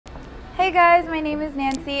Hey guys, my name is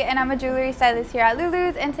Nancy and I'm a jewelry stylist here at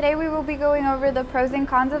Lulu's, and today we will be going over the pros and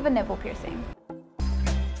cons of a nipple piercing.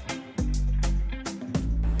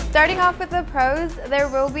 Starting off with the pros, there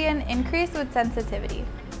will be an increase with sensitivity.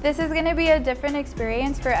 This is going to be a different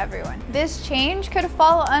experience for everyone. This change could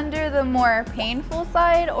fall under the more painful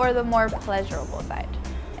side or the more pleasurable side.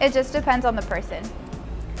 It just depends on the person.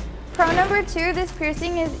 Pro number 2, this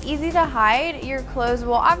piercing is easy to hide. Your clothes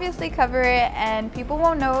will obviously cover it and people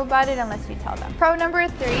won't know about it unless you tell them. Pro number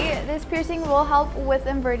 3, this piercing will help with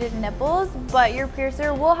inverted nipples, but your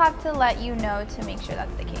piercer will have to let you know to make sure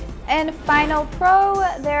that's the case. And final pro,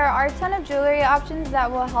 there are a ton of jewelry options that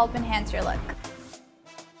will help enhance your look.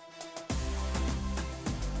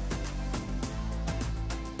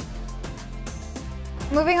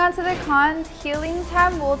 Moving on to the cons, healing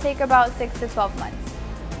time will take about 6 to 12 months.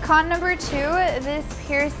 Con number 2, this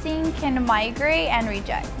piercing can migrate and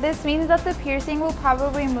reject. This means that the piercing will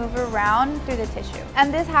probably move around through the tissue.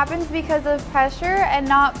 And this happens because of pressure and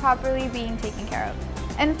not properly being taken care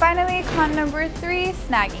of. And finally, con number 3,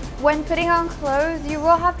 snagging. When putting on clothes, you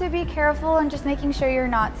will have to be careful and just making sure you're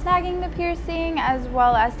not snagging the piercing, as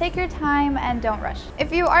well as take your time and don't rush.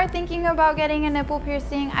 If you are thinking about getting a nipple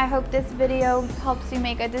piercing, I hope this video helps you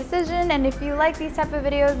make a decision. And if you like these type of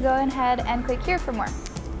videos, go ahead and click here for more.